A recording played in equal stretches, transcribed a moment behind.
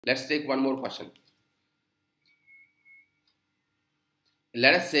Let's take one more question.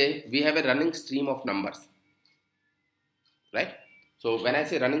 Let us say we have a running stream of numbers, right? So when I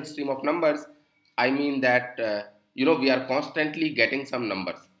say running stream of numbers, I mean that we are constantly getting some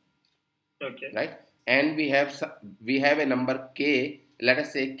numbers, Okay. right? And we have a number k. Let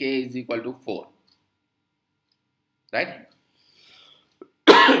us say k is equal to 4, right?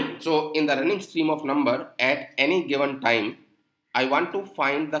 So in the running stream of number at any given time, I want to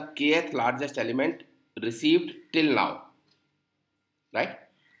find the kth largest element received till now, right?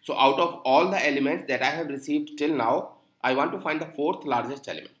 So out of all the elements that I have received till now, I want to find the fourth largest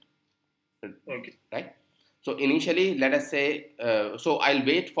element, Okay. right? So initially, let us say, so I'll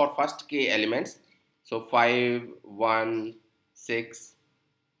wait for first k elements. So 5, 1, 6,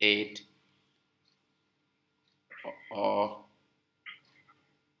 8, or,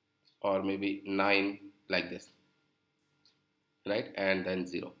 or maybe 9, like this, right? And then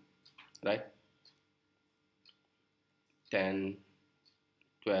 0, right? 10,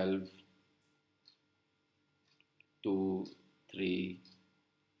 12, 2, 3,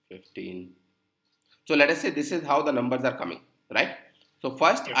 15. So let us say this is how the numbers are coming, right? So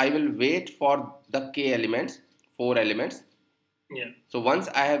first Okay. I will wait for the k elements, 4 elements. Yeah. So once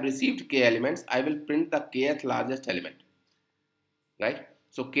I have received k elements, I will print the kth largest element, right?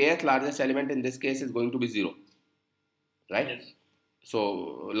 So kth largest element in this case is going to be 0, right? Yes.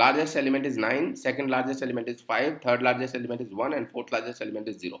 So largest element is 9, second largest element is 5, third largest element is 1, and fourth largest element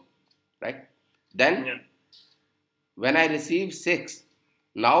is 0, right? Then Yeah. when I receive 6,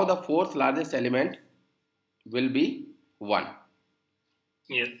 now the fourth largest element will be 1,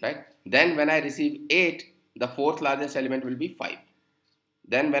 Yes. right? Then when I receive 8, the fourth largest element will be 5.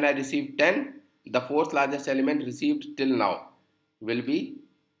 Then when I receive 10, the fourth largest element received till now will be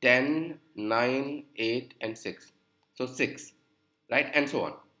 10, 9, 8, and 6. So 6, right? And so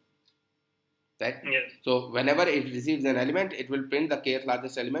on, right? Yes. So whenever it receives an element, it will print the kth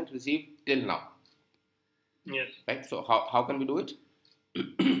largest element received till now, Yes. right? So how can we do it?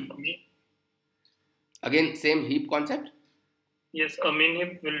 Okay. Again, same heap concept. Yes. A min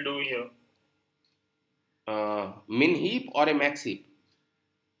heap will do here. Min heap or a max heap?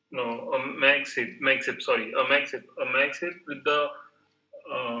 No, a max heap. Max heap. Sorry, a max heap. A max heap with the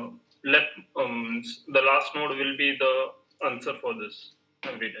uh, left. The last node will be the answer for this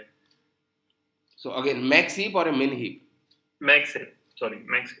every time. So again, max heap or a min heap? Max heap. Sorry,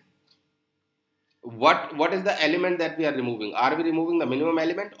 max heap. What is the element that we are removing? Are we removing the minimum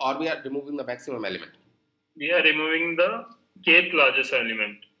element or we are removing the maximum element? We are removing the kth largest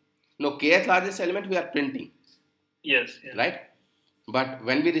element. No, kth largest element we are printing, Yes. Yes. right? But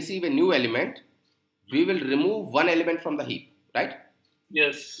when we receive a new element, we will remove one element from the heap, right?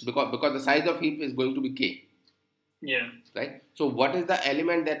 Yes. Because the size of heap is going to be k, Yeah. right? So what is the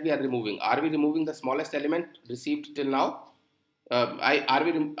element that we are removing? Are we removing the smallest element received till now? Are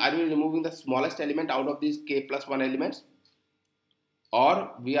we removing the smallest element out of these k plus 1 elements,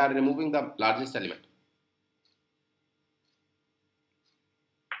 or we are removing the largest element?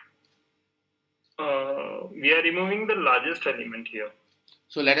 We are removing the largest element here.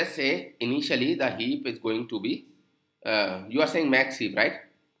 So let us say initially the heap is going to be, you are saying max heap, right?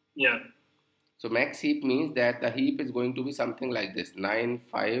 Yeah. So max heap means that the heap is going to be something like this: 9,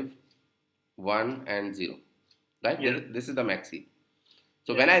 5, 1, and 0, right? Yeah. This is the max heap.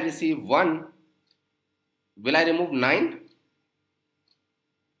 So Yeah. when I receive 1, will I remove 9?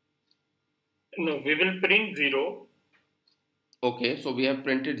 No, we will print 0. Okay, so we have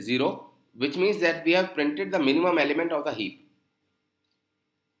printed 0, which means that we have printed the minimum element of the heap,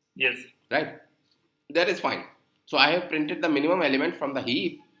 Yes. right? That is fine. So I have printed the minimum element from the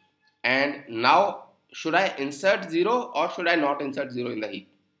heap, and now should I insert 0 or should I not insert 0 in the heap?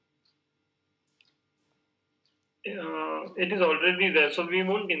 It is already there, so we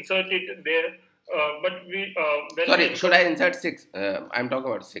won't insert it there. But we when Sorry, n should I comes, insert 6? I'm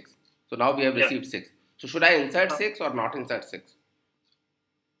talking about 6. So now we have yeah. received 6. So should I insert Uh, 6 or not insert 6?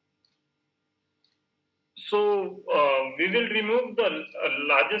 so we will remove the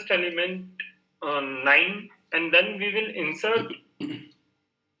largest element 9, and then we will insert.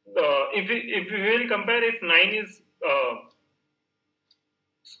 If we will compare if 9 is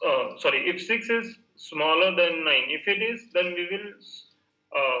sorry, if 6 is smaller than 9, if it is, then we will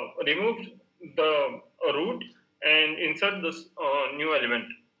remove the root and insert this new element.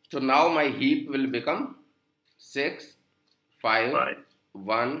 So now my heap will become 6, 5, 5.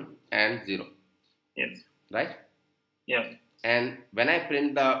 1, and 0, Yes. right? Yeah. And when I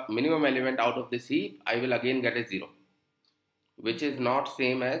print the minimum element out of this heap, I will again get a 0, which is not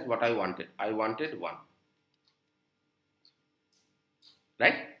same as what I wanted. I wanted 1,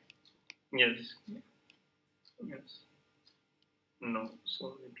 right? Yes. Yes. No.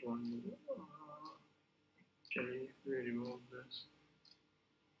 So it won't be. Actually, we remove this.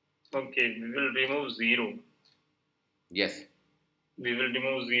 Okay, we will remove 0. Yes. We will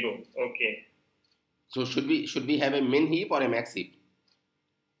remove 0. Okay. So should we have a min heap or a max heap?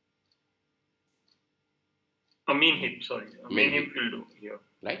 A mean heap, sorry. A Min mean heap heap, will do here.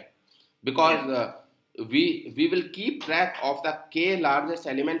 right? Because Yes. we will keep track of the k largest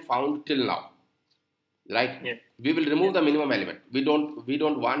element found till now, right? Yes. We will remove Yes. the minimum element. We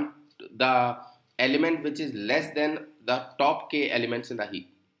don't want the element which is less than the top k elements in the heap,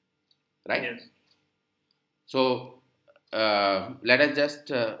 right? Yes. So let us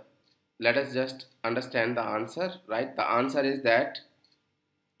just understand the answer, right? The answer is that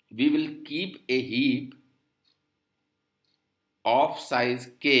we will keep a heap of size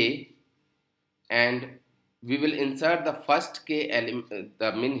k, and we will insert the first k element,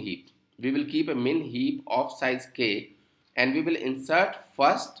 the min heap. We will keep a min heap of size k, and we will insert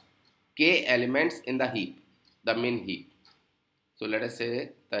first k elements in the heap, the min heap. So let us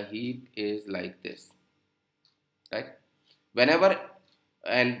say the heap is like this, right? Whenever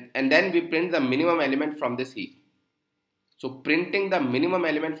and then we print the minimum element from this heap. So printing the minimum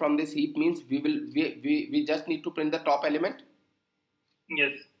element from this heap means we just need to print the top element,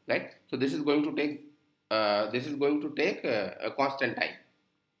 Yes. right? So this is going to take a constant time,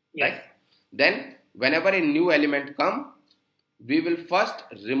 Yes. right? Then whenever a new element come, we will first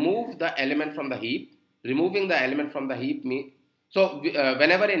remove the element from the heap. Removing the element from the heap means, so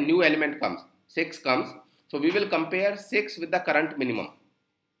whenever a new element comes, 6 comes, so we will compare 6 with the current minimum,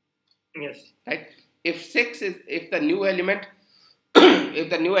 Yes. right? If the new element if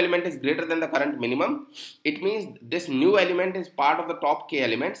the new element is greater than the current minimum, it means this new element is part of the top k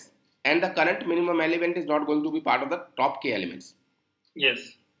elements, and the current minimum element is not going to be part of the top k elements, Yes.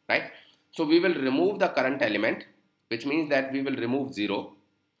 right? So we will remove the current element, which means that we will remove 0.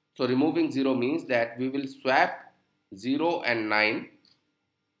 So removing 0 means that we will swap 0 and 9,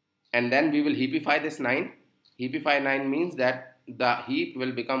 and then we will heapify this 9. Heapify 9 means that the heap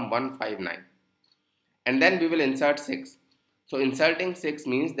will become 159, and then we will insert 6. So inserting 6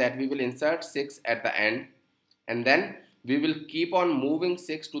 means that we will insert 6 at the end, and then we will keep on moving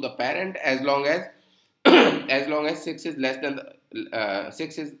 6 to the parent as long as as long as 6 is less than the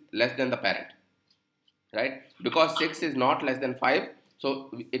 6 is less than the parent, right? Because 6 is not less than 5,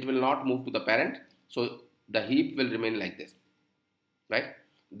 so it will not move to the parent, so the heap will remain like this, right?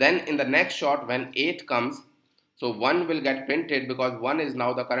 Then in the next shot, when 8 comes, so 1 will get printed because 1 is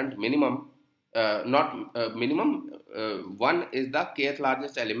now the current minimum, not minimum, 1 is the kth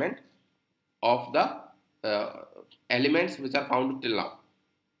largest element of the uh, elements which are found till now,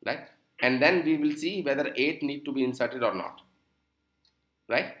 right? And then we will see whether 8 need to be inserted or not,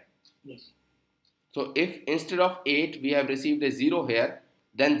 right? Yes. So if instead of 8 we have received a 0 here,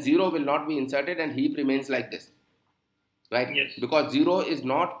 then 0 will not be inserted and heap remains like this, right? Yes. Because 0 is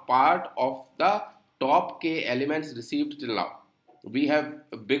not part of the top k elements received till now. We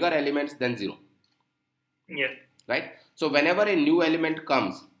have bigger elements than 0, Yes. right? So whenever a new element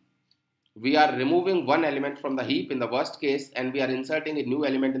comes, we are removing one element from the heap in the worst case, and we are inserting a new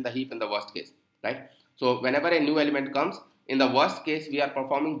element in the heap in the worst case, right? So whenever a new element comes, in the worst case we are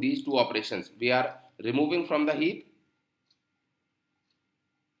performing these two operations. We are removing from the heap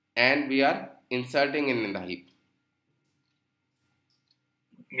and we are inserting in the heap,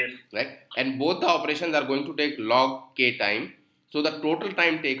 Yes. right? And both the operations are going to take log k time. So the total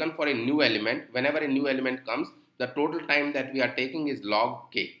time taken for a new element, whenever a new element comes, the total time that we are taking is log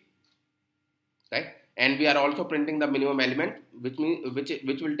k, right? And we are also printing the minimum element, which means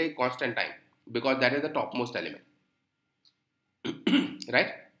which will take constant time because that is the topmost element,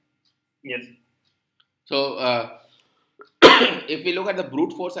 right? Yes. So if we look at the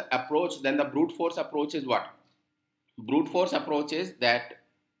brute force approach, then the brute force approach is what? Brute force approach is that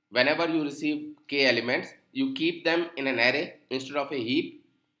whenever you receive k elements, you keep them in an array instead of a heap,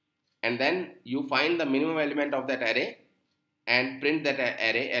 and then you find the minimum element of that array and print that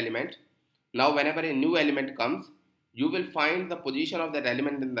array element. Now whenever a new element comes, you will find the position of that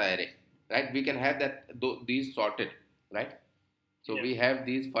element in the array, right? We can have that these sorted, right? So Yes. we have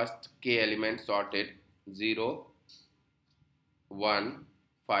these first k elements sorted: 0, 1,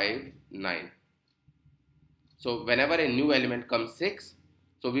 5, 9. So whenever a new element comes 6,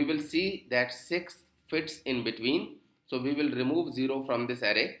 so we will see that 6 fits in between. So we will remove 0 from this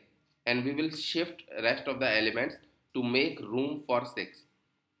array and we will shift rest of the elements to make room for 6,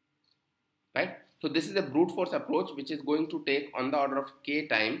 right? So this is a brute force approach which is going to take on the order of k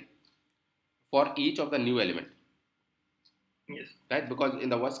time for each of the new element. Yes. right? Because in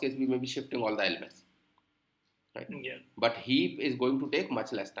the worst case, we may be shifting all the elements, right? Yeah. But heap is going to take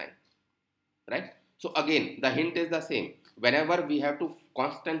much less time, right? So again, the hint is the same. Whenever we have to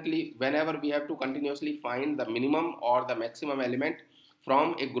continuously find the minimum or the maximum element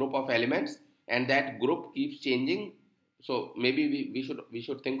from a group of elements, and that group keeps changing, so maybe we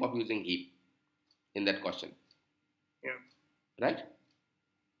should think of using heap in that question. Yeah. Right?